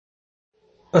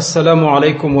السلام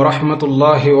عليكم ورحمة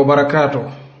الله وبركاته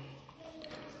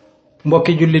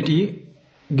mbokki jullit yi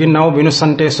ginnaaw bi nu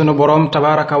sante sunu boroom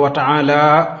tabaraka wa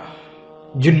taala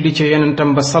julli ci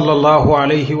yonentam ba sallallahu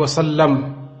alayhi wa sallam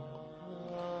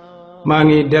maa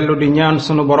ngi dellu di ñaan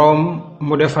sunu boroom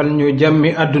mu defal ñu jàmmi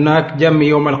àdduna ak jàmmi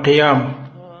yowmal qiyaam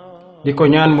di ko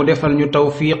ñaan mu defal ñu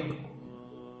tawfiq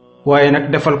waaye nag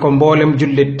defal ko mboolem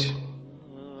jullit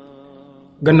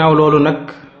gannaaw loolu nag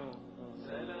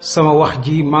sama wax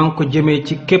ji maa ngi ko jëmee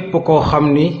ci képp koo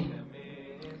xam ni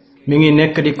mi ngi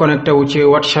nekk di connecté wu ci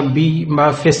WhatsApp bi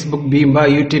mbaa Facebook bi mbaa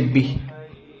YouTube bi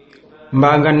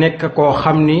mbaa nga nekk koo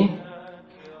xam ni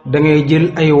da ngay jël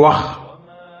ay wax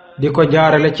di ko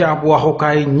jaarale ci ab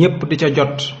waxukaay ñépp di ca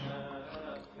jot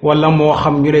wala moo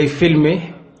xam ñu lay filmer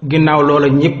ginnaaw loola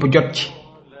ñépp jot ci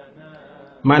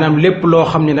maanaam lépp loo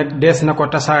xam ni nag dees na ko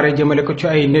tasaare jëmale ko ci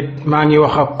ay nit maa ngi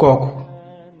wax ak kooku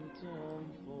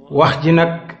wax ji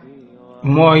nag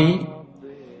mooy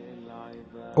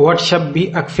WhatsApp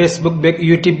bi ak Facebook bi ak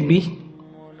YouTube bi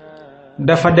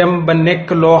dafa dem ba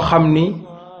nekk loo xam ni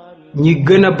ñi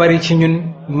gën a bari ci ñun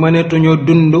mënatuñoo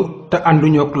dund te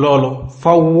ànduñu ak loolu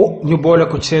faw ñu boole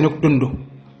ko ci seenug dund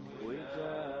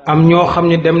am ñoo xam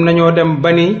ni dem nañoo dem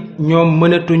ba ni ñoom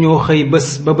mënatuñoo xëy bés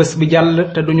ba bés bi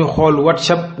jàll te duñu xool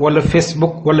WhatsApp wala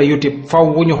Facebook wala YouTube faw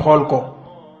ñu xool ko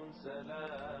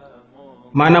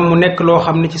maanaam mu nekk loo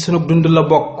xam ne ci sunu dund la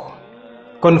bokk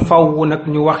kon faw nag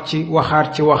ñu wax ci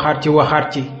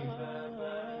waxaat ci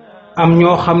am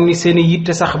ñoo xam ni seen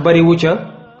yitte sax bariwu ca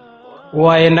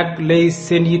waaye nag lay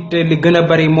seen yitte li gën a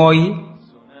bari mooy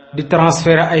di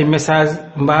transférer ay message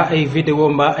mbaa ay vidéo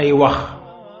mbaa ay wax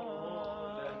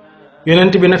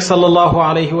yonent bi nag sallallahu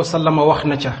alayhi wa sallam wax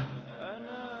na ca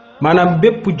maanaam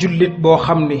bépp jullit boo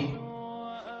xam ni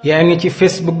yaa ngi ci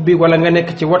Facebook bi wala nga nekk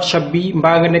ci WhatsApp bi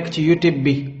mbaa nga nekk ci YouTube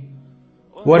bi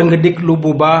war nga déglu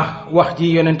bu baax wax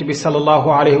ji yonent bi sallallahu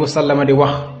alayhi wa sallam di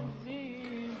wax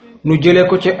nu jële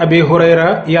ko ci Abi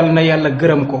Hurayra yal na yàlla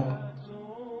gërëm ko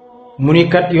mu ni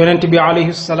kat yonent bi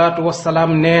alayhi salaatu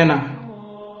wassalaam nee na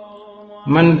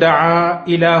man daa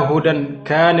ila hudan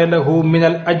kaana lahu min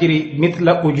al ajri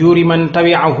mithla ujuri man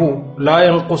tabi'ahu laa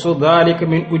yanqusu dhalika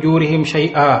min ujurihim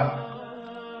shay'a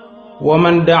wa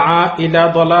man daa ila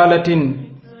dalalatin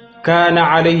kaana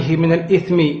alayhi min al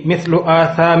ithmi mithlu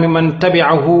aathaami man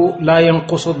tabi'ahu laa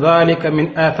yanqusu dhalika min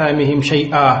aathaamihim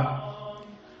shay'a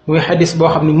muy xadis boo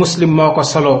xam ne muslim moo ko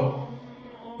solo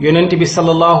yonent bi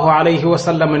sallallahu alayhi wa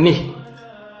sallam ni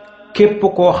képp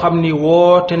koo xam ni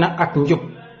woote na ak njub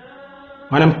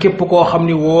maanaam képp koo xam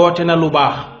ni woote na lu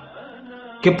baax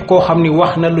képp koo xam ni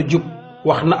wax na lu jub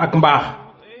wax na ak mbaax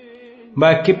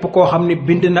mbaa képp koo xam ni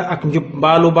bind na ak njub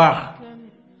mbaa lu baax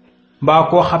mbaa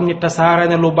koo xam ni tasaare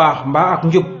na lu baax mbaa ak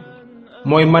njub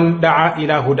mooy man daa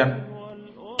ila hudan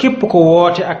képp ko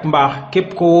woote ak mbaax képp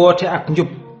ko woote ak njub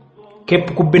képp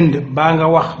ku bind mbaa nga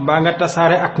wax mbaa nga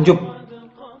tasaare ak njub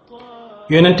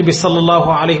yonent bi sallallahu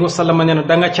alayhi wa sallam nee na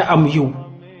da nga ca am yiw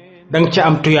da nga ca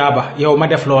am tuyaaba yow ma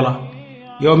def loola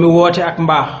yow mi woote ak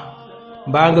mbaax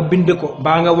mbaa nga bind ko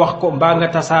mbaa nga wax ko mbaa nga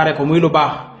tasaare ko muy lu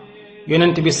baax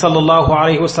yonent bi sallallahu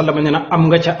alayhi wa sallam nee na am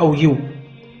nga ca aw yiw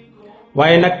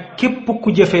waaye nag képp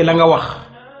ku jëfee la nga wax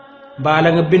mbaa la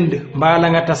nga bind mbaa la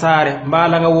nga tasaare mbaa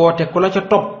la nga woote ku la ca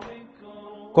topp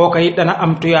kooka it dana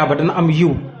am tuyaaba dana am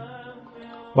yiw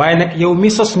waaye nag yow mi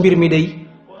sos mbir mi day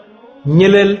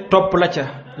ñëleel topp la ca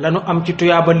lanu am ci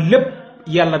tuyaaba lépp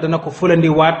yàlla dana ko fulandi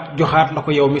waat joxaat la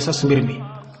ko yow mi sos mbir mi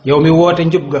yow mi woote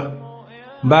njub ga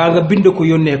mbaa nga bind ko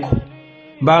yónnee ko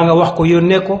mbaa nga wax ko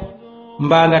yónnee ko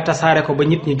mbaa nga tasaare ko ba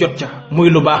nit ñi jot ca muy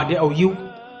lu baax di aw yiw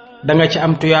da nga ci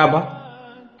am tuyaaba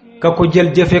ka ko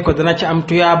jël jëfe ko dana ca am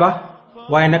tuyaaba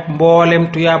waaye nag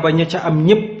mboolem tuyaaba ña ca am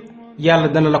ñépp yàlla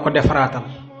dana la ko defaraatal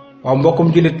waaw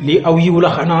mbokkum jullit lii aw yiw la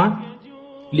xanaa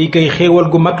lii kay xéewal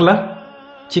gu mag la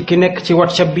ci ki nekk ci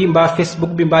WhatsApp bi mbaa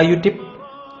Facebook bi mbaa YouTube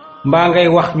mbaa ngay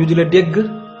wax ñu di la dégg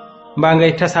mbaa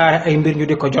ngay tasaare ay mbir ñu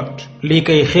di ko jot lii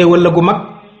kay xéewal la gu mag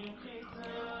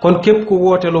kon képp ku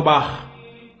woote lu baax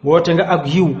woote nga ak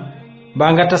yiw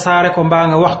mbaa nga tasaare ko mbaa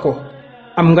nga wax ko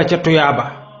am nga ca tuyaaba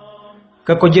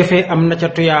ka ko jëfee am na ca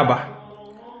tuyaaba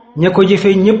ña ko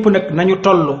jëfee ñépp nag nañu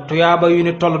toll tuyaaba yu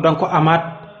ni toll danga ko amaat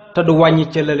te du wàññi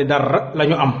ca lali dara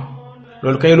lañu am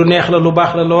loolu kay lu neex la lu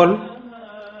baax la lool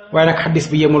waaye nag xadis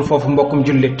bi yemul foofu mbokkum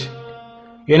jullit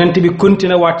yonent bi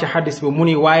continué waat ci xadis bi mu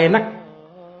ni waaye nag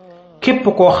képp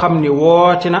koo xam ni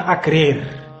woote na ak réer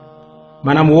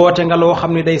maanaam woote nga loo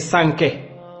xam ni day sànke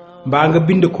mbaa nga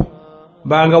bind ko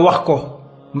mbaa nga wax ko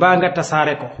mbaa nga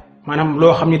tasaare ko maanaam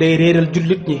loo xam ni day réeral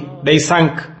jullit ñi day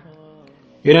sànk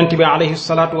yonent bi alayhi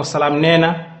salaatu wasalaam nee na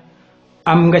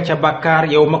am nga ca bàkkaar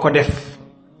yow ma ko def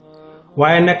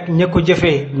waaye nag ña ko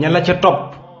jëfee ña la ca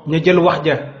topp ña jël wax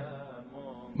ja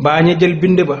mbaa ña jël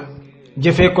bind ba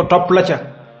jëfee ko topp la ca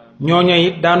ñooñu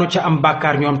it daanu ca am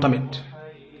bàkkaar ñoom tamit.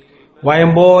 waaye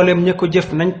mboolem ña ko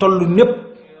jëf nañ toll népp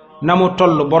na mu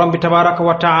toll borom bi tabaraka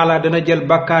wa taala dana jël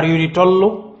bàkkaar yu ni toll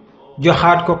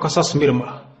joxaat ko sos mbir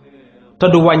ma te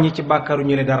du wàññi ci bàkkaaru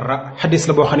ñële dara. xadis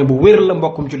la boo xam ne bu wér la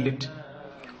mbokkum jullit.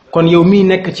 kon yow miy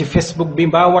nekk ci Facebook bi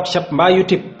mbaa WhatsApp mbaa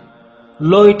YouTube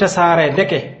looy tasaare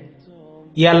ndeke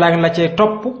yàlla la cay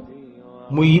topp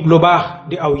muy lu baax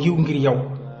di aw yiw ngir yow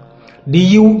di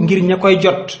yiw ngir ña koy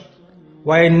jot.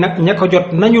 waaye nag ña ko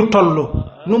jot nañu toll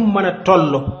nu mu mën a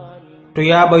toll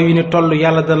tuyaaba yu ni toll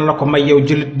yàlla dana la ko may yow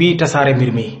jullit bii tasaare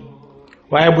mbir mi.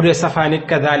 waaye bu dee safaanit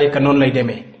kadhalika noonu lay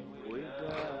demee.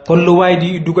 kon lu waay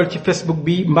di dugal ci Facebook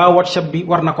bi mbaa WhatsApp bi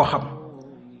war na ko xam.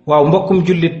 waaw mbokkum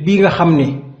jullit bii nga xam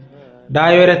ni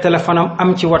daa yore téléphone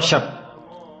am ci WhatsApp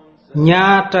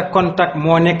ñaata contact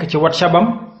moo nekk ci WhatsApp am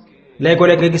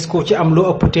léegoo-léeg nga gis ko ci am lu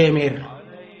ëpp téeméer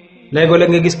léegoo-léeg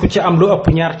nga gis ko ci am lu ëpp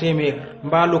ñaar téeméer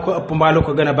mbaa lu ko ëpp mbaa lu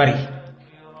ko gën a bari.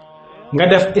 nga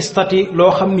def statut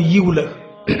loo xam ni yiw la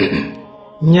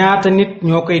ñaata nit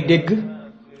ñoo koy dégg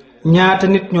ñaata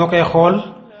nit ñoo koy xool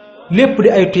lépp di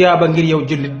ay tuyaaba ngir yow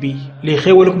jullit bi li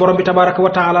xéewalu ko borom bi tabaraka wa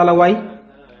taala la waay.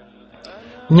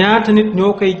 ñaata nit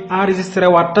ñoo koy enregistré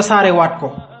waat tasaare waat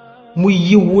ko muy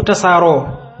yiw wu tasaaroo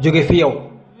jóge fi yow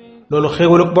loolu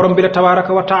xéewalu ko borom bi la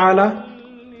tabaraka wa taala.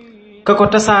 ka ko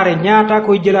tasaare ñaataa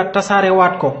koy jëlaat tasaare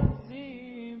waat ko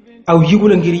aw yiw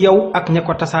la ngir yow ak ña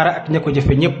ko tasaare ak ña ko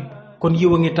jëfe ñépp. kon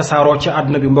yiw a ngi tasaaroo ci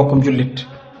àdduna bi mbokkum jullit.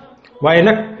 waaye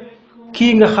nag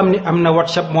kii nga xam ni am na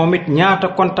WhatsApp moom it ñaata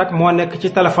contact moo nekk ci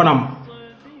téléphone am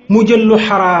mu jël lu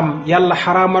xaraam yàlla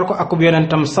xaraamal ko akub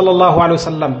yonentam sallallahu alayhi wa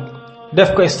sallam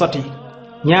def ko statut.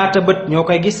 ñaata bët ñoo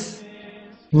koy gis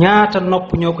ñaata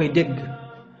nopp ñoo koy dégg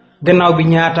gannaaw bi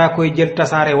ñaataa koy jël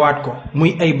tasaare waat ko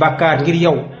muy ay bàkkaar ngir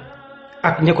yow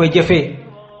ak ña koy jëfee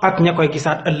ak ña koy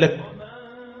gisaat ëllëg.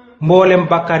 mboolem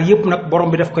bàkkaar yépp nag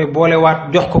borom bi daf koy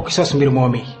boolewaat jox ko ki sos mbir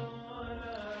moomi.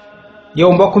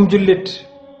 yow mbokkum jullit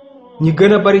ñi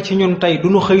gën a bari ci ñun tey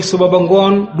duñu xëy suba ba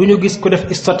ngoon duñu gis ko def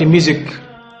statut musique.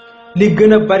 li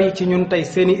gën a bari ci ñun tey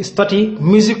seeni statut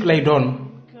musique lay doon.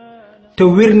 te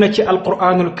wér na ci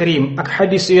alquranul karim ak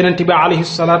xadis yonent bi alayhi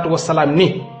salaatu wasalaam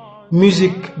ni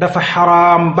musique dafa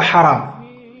xaraam ba xaraam.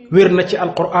 wér na ci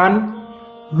alquran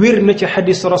wér na ci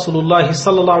xadis rasulullahi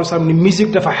sallallahu alayhi wa sallam ni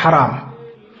musique dafa xaraam.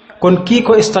 kon kii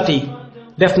ko statut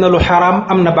def na lu xaraam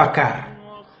am na bàkkaar.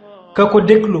 ka ko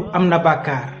déglu am na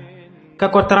bàkkaar. ka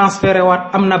ko transféré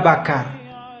waat am na bàkkaar.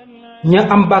 ña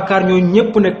am bàkkaar ñoo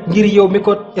ñépp nag ngir yow mi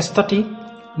ko statut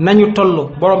nañu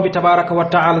toll borom bi tabaraka wa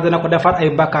taala dana ko defaat ay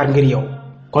bàkkaar ngir yow.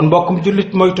 kon mbokkum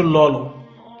jullit moytul loolu.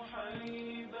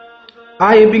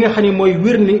 aaya bi nga xam ne mooy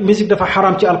wér ni musique dafa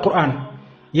xaraam ci alquran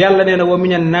yàlla nee na wa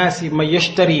min annaasi man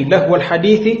yashtari lahwa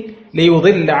alxadiisi li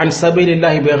yudilla an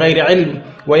sabilillahi bi gayri ilm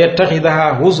wa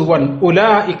yattaxidaha huzwan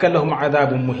ulaika lahum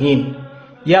adabun muhin.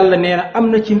 yàlla nee na am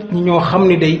na ci nit ñi ñoo xam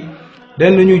ni day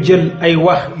danañu jël ay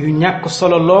wax yu ñàkk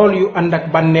solo lool yu ànd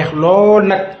ak bànneex lool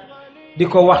nag di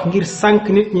ko wax ngir sànq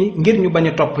nit ñi ngir ñu bañ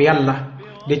a topp yàlla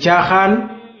di caaxaan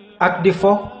ak di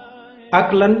fo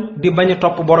ak lan di bañ a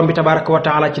topp borom bi tabaraka wa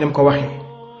taala ci dem ko waxee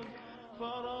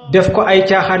def ko ay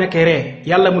caaxaan ak ree.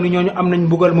 yàlla mu ni ñooñu am nañ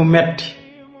mbugal mu metti.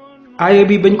 aaya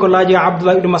bi bañ ko laajee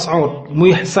Abdullah ibn Mas'ud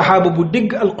muy saxaaba bu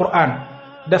dégg alquran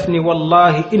daf ni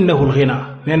wallahi innahu alghina.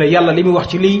 nee na yàlla li muy wax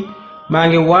ci lii maa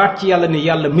ngi waat ci yàlla ni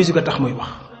yàlla musique a tax muy wax.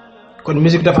 kon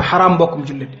musique dafa xaraam mbokkum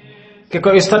jullit. ki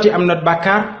ko statut am na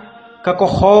bàkkaar ka ko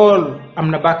xool am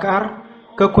na bàkkaar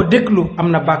ka ko déglu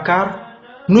am na bàkkaar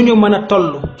nu ñu mën a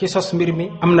toll ci sos mbir mi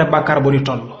am na bàkkaar bu ñu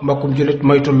toll. mbokkum jullit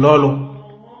moytul loolu.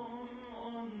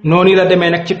 noonu la demee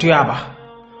nag ci tuyaaba.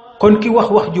 kon ki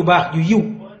wax ju baax ju yiw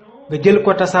nga jël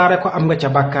ko tasaare ko am nga ca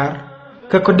bàkkaar.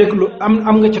 ka ko déglu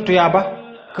am nga ca tuyaaba.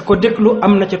 ka ko déglu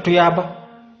am na ca tuyaaba.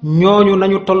 ñooñu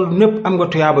nañu toll népp am nga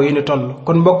tuyaaba yu ni toll.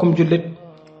 kon mbokkum jullit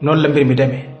noonu la mbir mi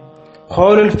demee.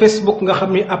 xoolal Facebook nga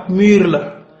xam ni ab mur la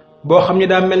boo xam ni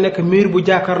daa mel ne que mur bu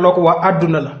jàkkaarloo ko waa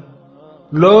àdduna la.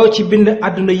 loo ci bind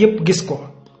àdduna yépp gis ko.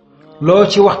 loo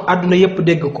ci wax àdduna yépp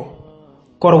dégg ko.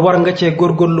 kon war nga cee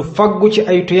góorgóorlu faggu ci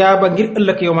ay tuyaaba ngir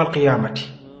ëllëg yowmal qiyaamati.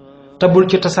 te bul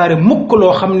ci tasaare mukk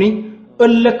loo xam ni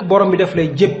ëllëg borom bi daf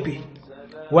lay jéppi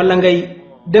wala ngay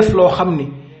def loo xam ni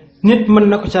nit mën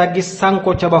na ko caa gis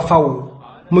sànko ca ba faw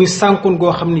muy sànkun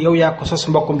goo xam ni yow yaa ko sos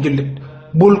mbokkum jullit.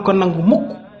 bul ko nangu mukk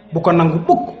bu ko nangu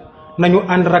mukk. nañu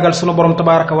ànd ragal sunu borom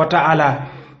tabaraka wa taala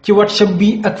ci WhatsApp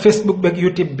bi ak Facebook bi ak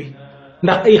YouTube bi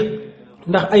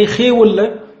ndax ay xéewal la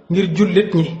ngir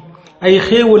jullit ñi. ay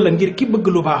xéewal la ngir ki bëgg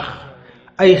lu baax.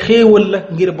 ay xéewal la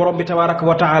ngir borom bi tabaraka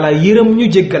wa taala yërëm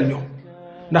ñu jéggal ñu.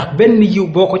 ndax benn yiw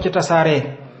boo ko ci tasaaree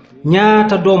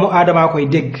ñaata doomu aadamaa koy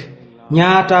dégg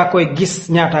ñaataa koy gis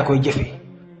ñaataa koy jëfe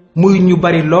muy ñu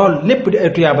bari lool lépp di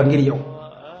ay tuyaaba ngir yow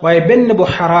waaye benn bu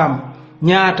xaraam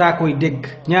ñaataa koy dégg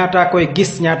ñaataa koy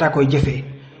gis ñaataa koy jëfe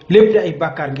lépp di ay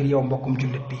bàkkaar ngir yow mbokkum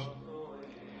jullit bi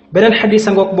beneen xadis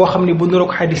a ngoog boo xam ne bu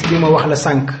nuroog xadis bi ma wax la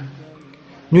sànq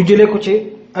ñu jëlee ko ci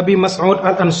abi mas'ud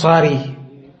al ansaari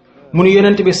mu ni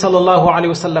yonent bi sallallahu alayhi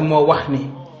wa sallam moo wax ni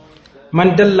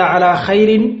man dalla ala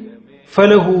xayrin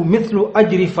falahu mithlu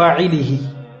ajri faa'ilihi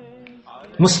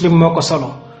muslim moo ko solo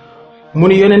mu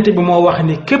ni yonent bi moo wax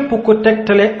ni képp ku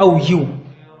tegtale aw yiw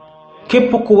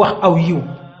képp ku wax aw yiw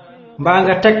mbaa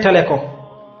nga tegtale ko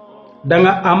da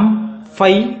nga am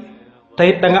fay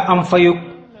tey da nga am fayu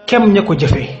kem ña ko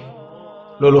jëfee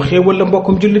loolu xéewal la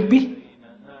mbokkum jullit bi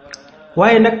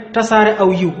waaye nag tasaare aw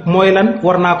yiw mooy lan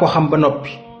war naa ko xam ba noppi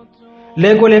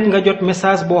léegoo-léeg nga jot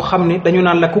message boo xam ni dañu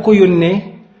naan la ku ko yónnee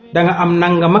da nga am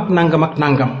nangam ak nangam ak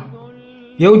nangam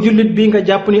yow jullit bi nga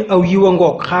jàpp ni aw yiw a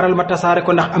ngoog xaaral ma tasaare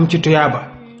ko ndax am ci tuyaaba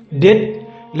déet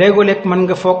léegoo-léeg mën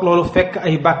nga foog loolu fekk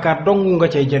ay bàkkaar dong nga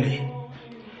cay jëlee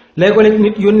léegoo-léeg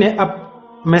nit yónnee ab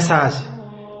message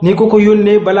ni ku ko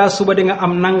yónnee balaa suba di nga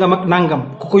am nangam ak nangam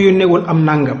ku ko yónneewul am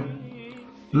nangam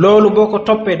loolu boo ko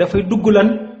toppee dafay dugg lan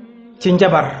ci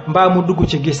njabar mbaa mu dugg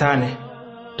ci gisaane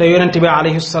te yonent bi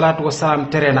alayhi salaatu wasalaam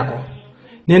tere na ko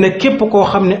nee na képp koo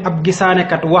xam ne ab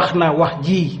gisaanekat wax na wax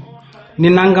ji ni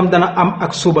nangam dana am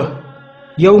ak suba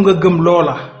yow nga gëm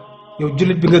loola yow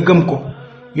jullit bi nga gëm ko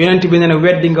yonent bi nee na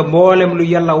weddi nga mboolem lu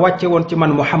yàlla wàcce woon ci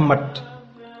man muhammad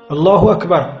allahu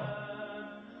akbar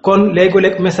kon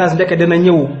léegi-léeg message ndeke dana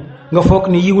ñëw nga foog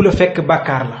ni yiw la fekk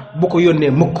bàkkaar la bu ko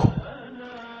yónnee mukk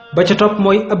ba ca topp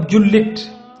mooy ab jullit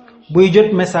buy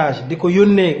jot message di ko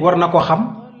yónnee war na ko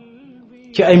xam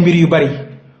ci ay mbir yu bari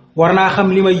war naa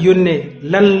xam li may yónnee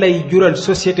lan lay jural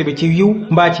société bi ci yiw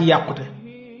mbaa ci yàqute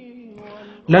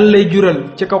lan lay jural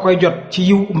ci ka koy jot ci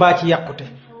yiw mbaa ci yàqute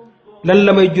lan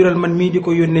la may jural man mii di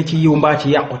ko yónnee ci yiw mbaa ci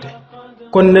yàqute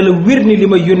kon na la wér ni li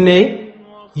may yónnee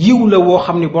yiw la woo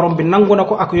xam ni borom bi nangu na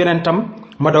ko ak yonentam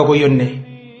ma doog a yónnee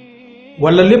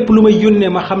wala lépp lu may yónnee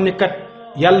ma xam ni kat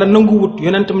yàlla nanguwut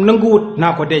yonentam nanguwut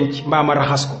naa ko denc mbaa ma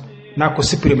raxas ko naa ko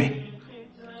supprimer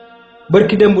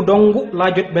bërki démb dong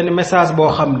laa jot benn message boo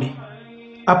xam ni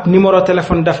ab numéro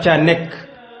téléphone daf caa nekk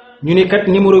ñu ni kat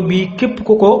numéro bii képp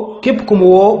ku mu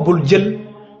woo bul jël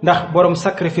ndax borom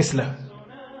sacrifice la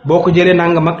boo ko jëlee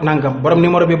nangam ak nangam borom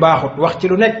numéro bi baaxut wax ci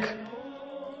lu nekk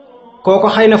kooko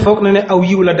xëy na foog na ne aw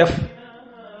yiw la def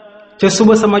ca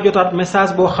suba sama jotaat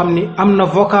message boo xam ni am na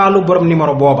vocalu borom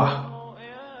numéro booba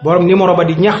borom numéro ba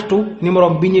di ñaxtu numéro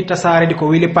bi ñuy tasaare di ko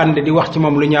wili pande di wax ci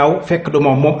moom lu ñaaw fekk du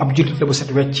moom ab jullit la bu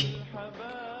set wecc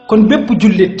kon bépp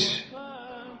jullit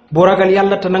bu ragal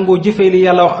yàlla te nangoo jëfee li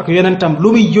yàlla wax ak yonentam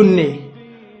lu muy yónnee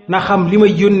na xam li may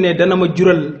yónnee dana ma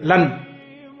jural lan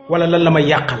wala lan la may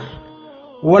yàqal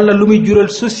wala lu muy jural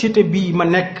société bii ma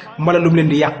nekk wala lu mu leen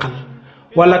di yàqal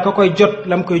wala ka koy jot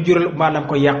lam koy jural mbaa lam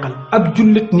koy yàqal ab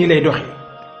jullit nii lay doxee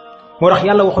moo tax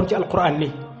yàlla waxoon ci alquran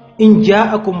ni in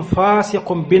jaakum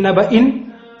faasiqum bi naba'in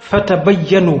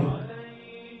fatabayyanu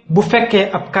bu fekkee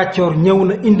ab kàccoor ñëw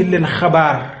na indi leen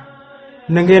xabaar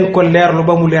na ngeen ko leerlu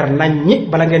ba mu leer nañ ñi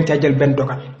bala ngeen caa jël benn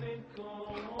dogal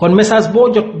kon message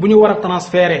boo jot bu ñu war a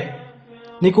transféré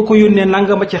ni ku ko yónnee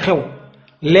nanga ma ci xew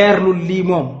leerlu lii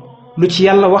moom lu ci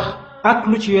yàlla wax ak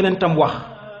lu ci yonentam wax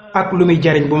ak lu muy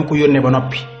jariñ bu ma ko yónnee ba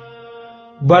noppi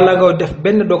bala nga def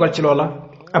benn dogal ci loola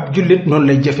ab jullit noonu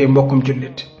lay jëfee mbokkum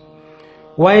jullit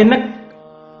waaye nag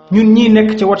ñun ñii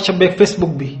nekk ci WhatsApp beeg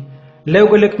Facebook bi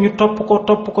léeg-léeg ñu topp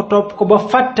ko ba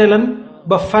fàtte lan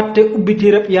ba fàtte ubbi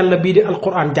téereb yàlla bii di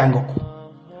alquran jàng ko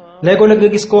léeg-léeg nga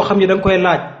gis koo xam ne da nga koy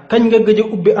laaj kañ nga gëj a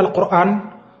ubbi alquran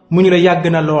mu ñu la yàgg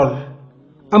na lool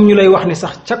am ñu lay wax ni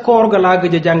sax ca koor ga laa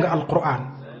gëj a jàng alquran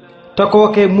te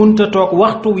kookee munta toog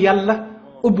waxtu yàlla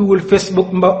ubbiwul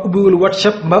Facebook mbaa ubbiwul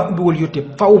WhatsApp mbaa ubbiwul YouTube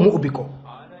faw mu ubbi ko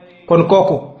kon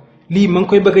kooku lii ma ngi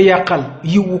koy bëgg a yàqal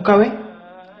yiw wu kawe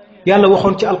yàlla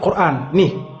waxoon ci alquran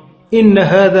ni inna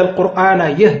hadha alqurana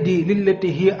yahdi lillati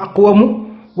hiya aqwamu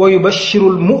wa yubashiru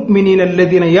almuminina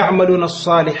alladina yacmaluuna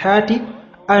alsalihati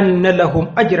anna lahum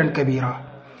ajran kabira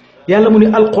yàlla mu ni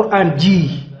alquran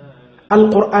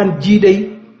jii day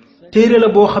téere la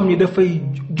boo xam ni dafay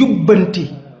jubbanti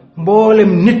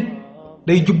mboolem nit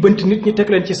day jubbanti nit ñi teg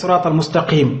leen ci siraatal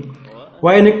mustaqim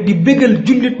waaye nag di bégal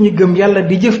jullit ñi gëm yàlla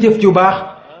di jëf-jëf ju baax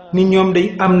ni ñoom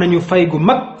day am nañu fay gu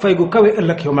mag fay gu kawe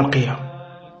ëllëg yawmal qiyaam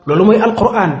loolu mooy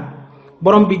alquran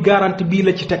borom bi garanti bii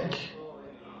la ci teg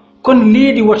kon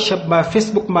lii di WhatsApp mbaa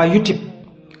Facebook mbaa YouTube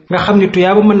nga xam ni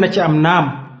tuyaaba mën na ci am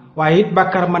naam waaye it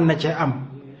bàkkaar mën na cee am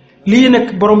lii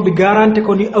nag borom bi garanti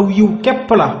ko ni aw yiw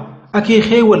képp la ak i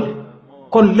xéewal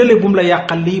kon lële bum la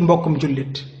yàqal lii mbokkum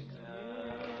jullit.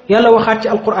 yàlla waxaat ci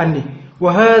alquran ni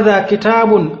wa hada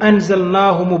kitaabun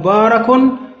anzalnaahu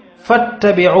mubaarakun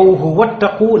fattabi'uuhu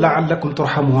wattaqu la'allakum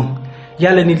turhamuun.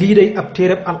 yàlla ni lii day ab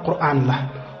téereb alquran la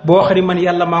boo xam ne man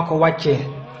yàlla maa ko wàccee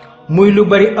muy lu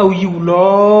bari aw yiw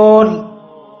lool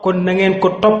kon na ngeen ko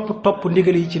topp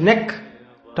ndigal yi ci nekk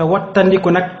te wattandiku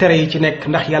nag tere yi ci nekk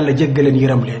ndax yàlla jéggaleen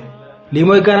yërëm leen. lii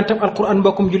mooy garantab alquran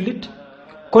mbokkum jullit.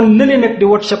 kon lële nag di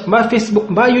whatsapp mbaa facebook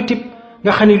mbaa youtube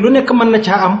nga xam ni lu nekk mën na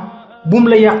caa am bum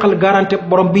la yàqal garanté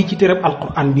borom bii ci téereb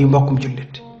alquran bii mbokkum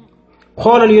jullit.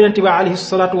 xoolal yonente bi alayhi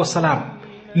salaatu wasalaam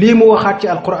lii mu waxaat ci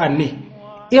alquran ni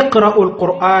iqra'u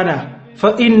alqur'ana fa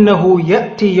innahu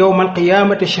ya'ti yawma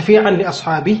alqiyamati shafi'an li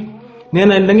ashaabi. nee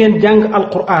na da ngeen jàng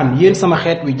alquran yéen sama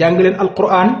xeet wi jàng leen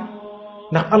alquran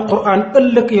ndax alquran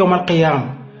ëllëg yawma alqiyam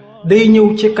day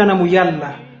ñëw ci kanamu yàlla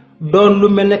doon lu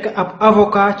mel nekk ab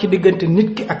avocat ci diggante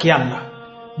nit ki ak yàlla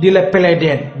di la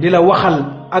plaider di la waxal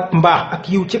ak mbaax ak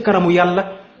yiw ci kanamu yàlla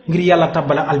ngir yàlla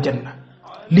tabbala aljanna.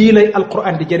 lii lay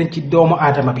alquran di jëriñ ci doomu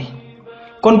aadama bi.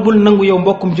 kon bul nangu yow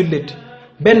mbokkum jullit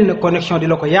benn connexion di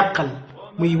la ko yàqal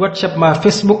muy whatsapp mbaa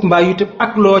facebook mbaa youtube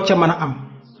ak loo ca mën a am.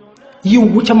 yiw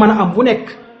bu ca mën a am bu nekk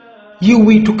yiw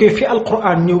wuy tukkee fi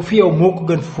alquran ñëw fi yow moo ko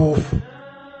gën foofu.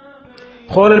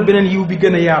 xoolal beneen yiw bi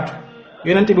gën a yaatu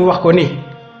yonente bi wax ko ni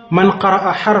man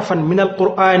qaraa xarfan min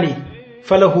alqur'ani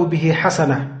falahu bihi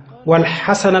xasana wal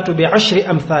xasanatu bi ashri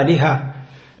amthaliha.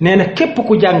 nee na képp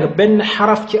ku jàng benn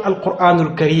xaraf ci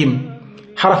alqur'anul karim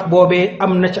xaraf boobee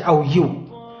am na ca aw yiw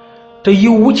te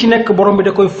yiw wu ci nekk borom bi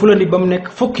da koy fulandi ba mu nekk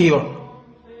fukki yoon.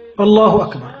 allahu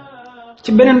akbar.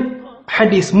 ci beneen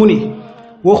xadis mu ni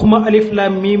waxuma alif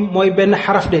laam miim mooy benn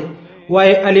xaraf de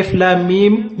waaye alif laam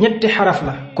miim ñetti xaraf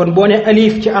la. kon boo ne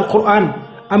alif ci alquran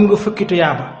am nga fukki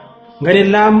tuyaaba nga ni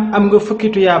laam am nga fukki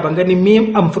tuyaaba nga ni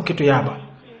miim am fukki tuyaaba.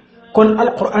 kon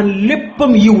alquran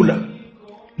léppam yiw la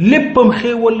léppam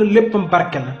xéewal la léppam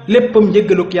barke la léppam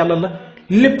njëggaluk yàlla la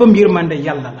léppam yërmande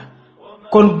yàlla la.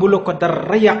 kon bu la ko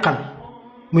dara yàqal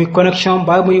muy connexion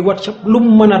ba muy whatsapp lu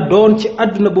mu mën a doon ci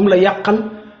àdduna bu mu la yàqal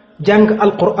jàng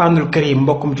alquranul karim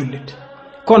mbokkum jullit.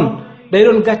 kon day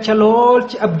doon gàcce lool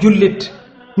ci ab jullit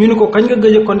ñu ni ko kañ nga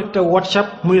gëj a connecté whatsapp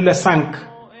mu ni la sànq.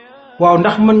 waaw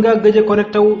ndax mën ngaa gëj a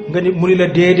connecté wu nga ni mu ni la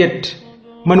déedéet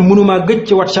man mënumaa gëj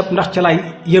ci whatsapp ndax ca laay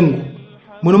yëngu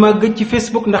mënumaa gëj ci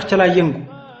facebook ndax ca laay yëngu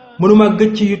mënumaa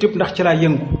gëj ci youtube ndax ca laay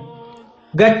yëngu.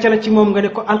 gàcce la ci moom nga ne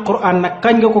ko alquran nag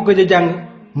kañ nga ko gëj a jàng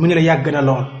mu ni la yàgg na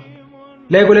lool.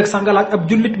 léegi-léeg sax nga laaj ab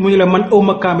jullit mu ni la man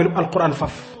awma kaamilu alquran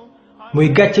faf. muy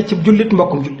gàcce ci jullit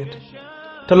mbokkum jullit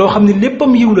te loo xam ne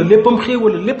léppam yiw la léppam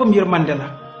xéewal la léppam yërmande la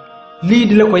lii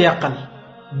di la ko yàqal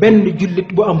benn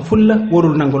jullit bu am fulla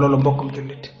warul nangu loolu mbokkum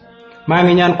jullit. maa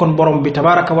ngi ñaan kon borom bi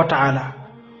tabaraka wa taala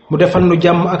mu defal nu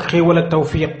jàmm ak xéewal ak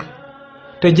tawfiq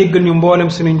te jéggal ñu mboolem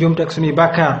suñuy njuumte ak suñuy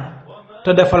bàkkaar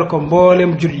te defal ko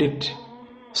mboolem jullit.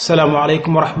 salaamu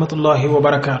aleykum wa rahmatullahi wa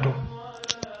barakaatu.